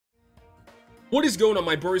What is going on,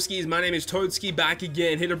 my broskiis? My name is Toadskii, back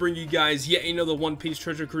again, here to bring you guys yet another One Piece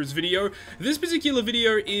Treasure Cruise video. This particular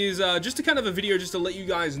video is just a kind of a video just to let you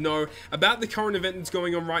guys know about the current event that's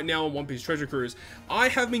going on right now on One Piece Treasure Cruise. I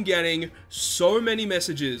have been getting so many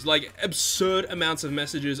messages, like absurd amounts of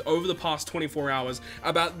messages over the past 24 hours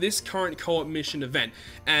about this current co-op mission event.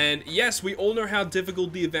 And yes, we all know how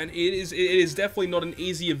difficult the event is. It is definitely not an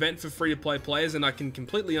easy event for free-to-play players, and I can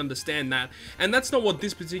completely understand that. And that's not what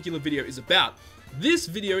this particular video is about. This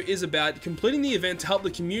video is about completing the event to help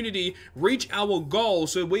the community reach our goal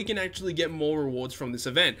so we can actually get more rewards from this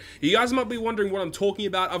event. You guys might be wondering what I'm talking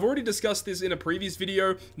about. I've already discussed this in a previous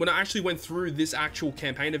video when I actually went through this actual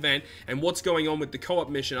campaign event and what's going on with the co-op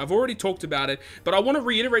mission. I've already talked about it, but I want to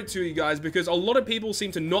reiterate to you guys because a lot of people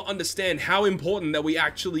seem to not understand how important that we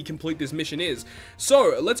actually complete this mission is.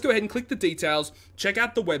 So let's go ahead and click the details, check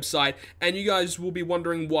out the website, and you guys will be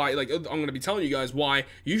wondering why, like I'm going to be telling you guys why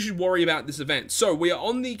you should worry about this event. So we are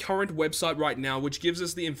on the current website right now, which gives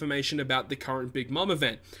us the information about the current Big Mom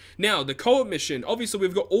event. Now, the co-op mission, obviously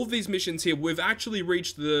we've got all these missions here. We've actually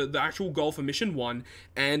reached the actual goal for mission 1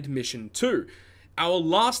 and mission 2. Our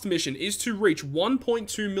last mission is to reach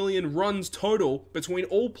 1.2 million runs total between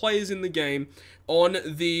all players in the game on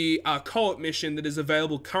the co-op mission that is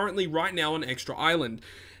available currently right now on Extra Island.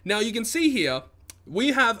 Now, you can see here,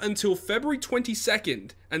 we have until February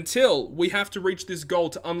 22nd until we have to reach this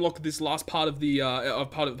goal to unlock this last part of the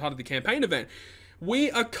part of the campaign event.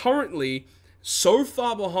 We are currently so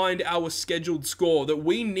far behind our scheduled score that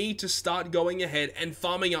we need to start going ahead and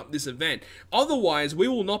farming up this event. Otherwise, we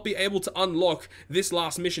will not be able to unlock this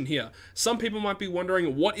last mission here. Some people might be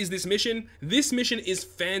wondering, what is this mission? This mission is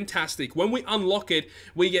fantastic. When we unlock it,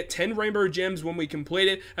 we get 10 rainbow gems when we complete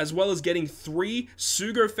it, as well as getting 3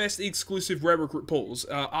 Sugofest exclusive rare recruit pulls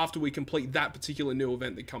after we complete that particular new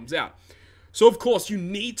event that comes out. So of course, you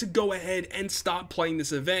need to go ahead and start playing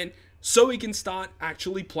this event so we can start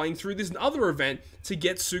actually playing through this other event to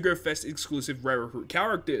get Sugofest exclusive rare recruit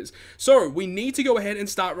characters. So we need to go ahead and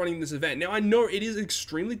start running this event. Now, I know it is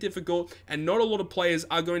extremely difficult and not a lot of players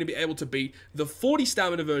are going to be able to beat the 40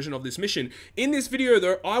 stamina version of this mission. In this video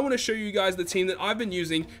though, I want to show you guys the team that I've been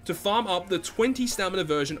using to farm up the 20 stamina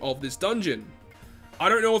version of this dungeon. I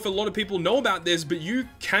don't know if a lot of people know about this, but you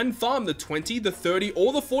can farm the 20, the 30,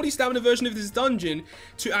 or the 40 stamina version of this dungeon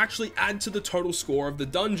to actually add to the total score of the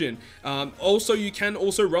dungeon. Also, you can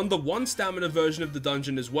also run the 1 stamina version of the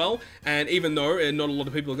dungeon as well, and even though not a lot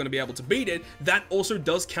of people are going to be able to beat it, that also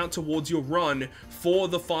does count towards your run for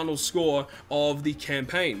the final score of the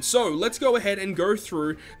campaign. So let's go ahead and go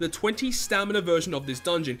through the 20 stamina version of this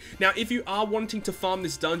dungeon. Now, if you are wanting to farm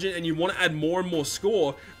this dungeon and you want to add more and more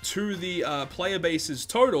score to the player base's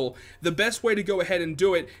total, the best way to go ahead and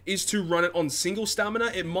do it is to run it on single stamina.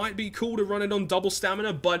 It might be cool to run it on double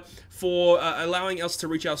stamina, but for allowing us to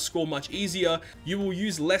reach our score much easier, you will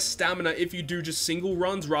use less stamina if you do just single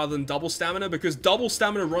runs rather than double stamina, because double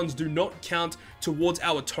stamina runs do not count towards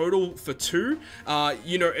our total for 2.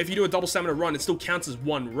 You know, if you do a double stamina run, it still counts as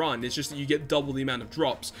 1 run. It's just that you get double the amount of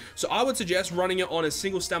drops. So I would suggest running it on a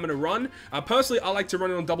single stamina run. Personally, I like to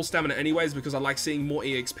run it on double stamina anyways because I like seeing more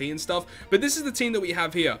EXP and stuff. But this is the team that we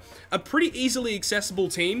have here. A pretty easily accessible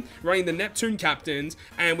team running the Neptune captains,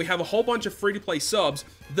 and we have a whole bunch of free-to-play subs.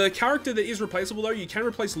 The character that is replaceable though, you can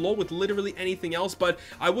replace Law with literally anything else, but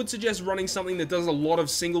I would suggest running something that does a lot of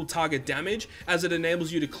single target damage, as it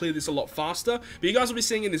enables you to clear this a lot faster. But you guys will be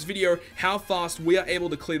seeing in this video how fast we are able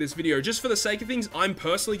to clear this video. Just for the sake of things, I'm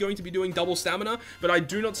personally going to be doing double stamina, but I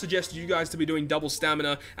do not suggest you guys to be doing double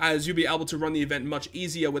stamina, as you'll be able to run the event much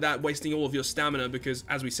easier without wasting all of your stamina, because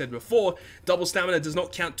as we said before, double stamina does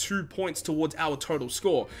not count 2 points towards our total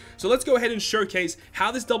score. So let's go ahead and showcase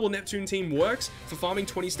how this double Neptune team works for farming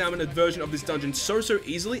 20 stamina version of this dungeon so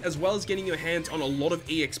easily, as well as getting your hands on a lot of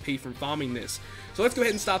EXP from farming this. So let's go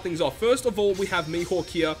ahead and start things off. First of all, we have Mihawk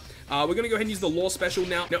here. We're going to go ahead and use the Law special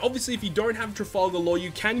now. Now, obviously, if you don't have Trafalgar Law, you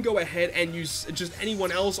can go ahead and use just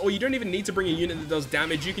anyone else, or you don't even need to bring a unit that does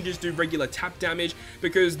damage. You can just do regular tap damage,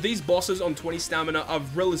 because these bosses on 20 stamina are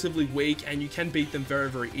relatively weak, and you can beat them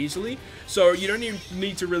very easily. So you don't even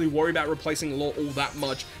need to really worry about replacing Law all that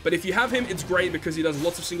much. But if you have him, it's great because he does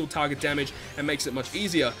lots of single target damage and makes it much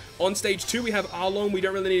easier. On stage 2, we have Arlong. We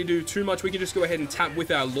don't really need to do too much. We can just go ahead and tap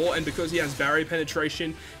with our Law, and because he has barrier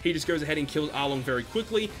penetration, he just goes ahead and kills Arlong very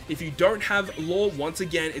quickly. If you don't have Law, once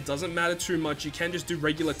again, it doesn't matter too much. You can just do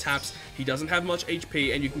regular taps. He doesn't have much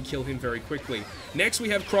HP, and you can kill him very quickly. Next, we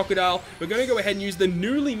have Crocodile. We're going to go ahead and use the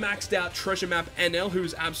newly maxed out treasure map NL, who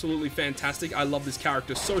is absolutely fantastic. I love this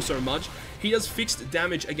character so much. he does fixed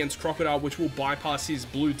damage against Crocodile, which will bypass his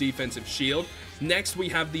blue defensive shield. Next, we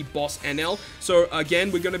have the boss NL. So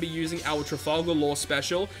again, we're going to be using our Trafalgar Law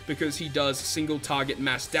special because he does single target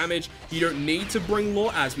mass damage. You don't need to bring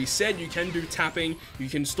Law. As we said, you can do tapping. You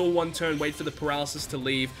can stall one turn, wait for the paralysis to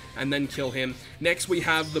leave, and then kill him. Next, we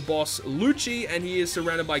have the boss Lucci, and he is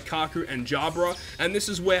surrounded by Kaku and Jabra. And this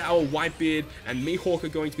is where our Whitebeard and Mihawk are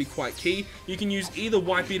going to be quite key. You can use either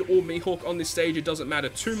Whitebeard or Mihawk on this stage. It doesn't matter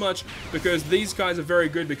too much because these guys are very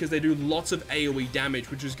good because they do lots of AoE damage,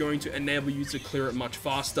 which is going to enable you to clear it much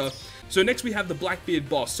faster. So next we have the Blackbeard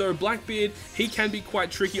boss. So Blackbeard, he can be quite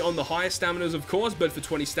tricky on the higher staminas, of course, but for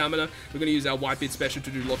 20 stamina, we're going to use our Whitebeard special to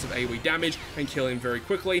do lots of AoE damage and kill him very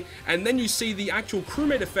quickly. And then you see the actual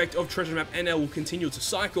crewmate effect of Treasure Map NL will continue to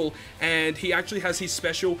cycle, and he actually has his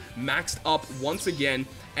special maxed up once again.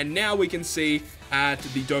 And now we can see at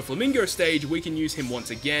the Doflamingo stage, we can use him once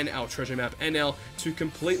again, our Treasure Map NL, to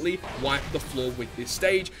completely wipe the floor with this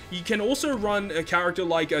stage. You can also run a character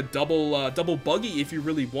like a double buggy if you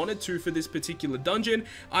really wanted to for this particular dungeon.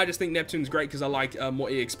 I just think Neptune's great because I like more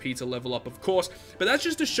EXP to level up, of course. But that's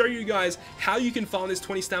just to show you guys how you can farm this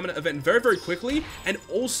 20 stamina event very, very quickly, and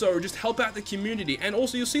also just help out the community. And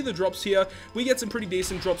also, you'll see the drops here. We get some pretty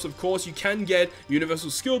decent drops, of course. You can get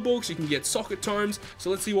Universal Skill Books, you can get Socket Tomes. So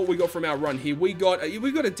let's see what we got from our run here. We got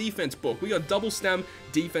a defense book. We got double stem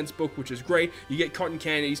defense book, which is great. You get cotton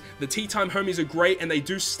candies. The tea time homies are great, and they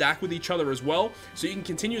do stack with each other as well. So you can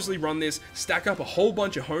continuously run this, stack up a whole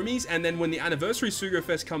bunch of homies, and then when the anniversary Sugo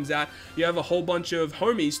Fest comes out, you have a whole bunch of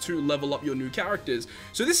homies to level up your new characters.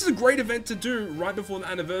 So this is a great event to do right before the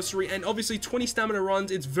anniversary, and obviously 20 stamina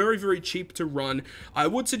runs, it's very, very cheap to run. I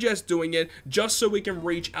would suggest doing it just so we can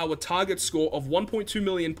reach our target score of 1.2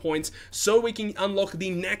 million points, so we can unlock the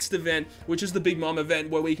next event, which is the Big Mom event,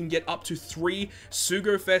 where we can get up to 3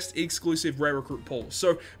 Sugo Fest exclusive rare recruit pulls.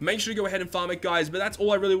 So make sure to go ahead and farm it, guys. But that's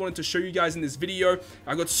all I really wanted to show you guys in this video.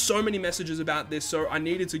 I got so many messages about this, so I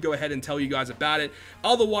needed to go ahead and tell you guys about it.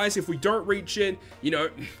 Otherwise, if we don't reach it, you know,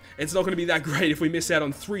 it's not going to be that great if we miss out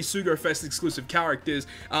on 3 Sugo Fest exclusive characters.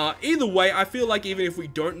 Either way, I feel like even if we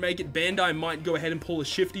don't make it, Bandai might go ahead and pull a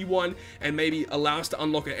shifty one and maybe allow us to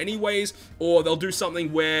unlock it anyways, or they'll do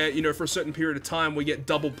something where, you know, for a certain period of time, we get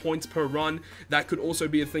double points per run. That could also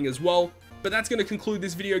be a thing as well. But that's going to conclude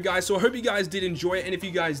this video, guys. So I hope you guys did enjoy it. And if you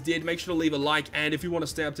guys did, make sure to leave a like. And if you want to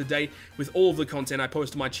stay up to date with all of the content I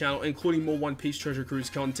post on my channel, including more One Piece Treasure Cruise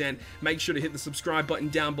content, make sure to hit the subscribe button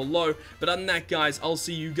down below. But other than that, guys, I'll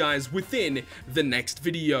see you guys within the next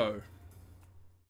video.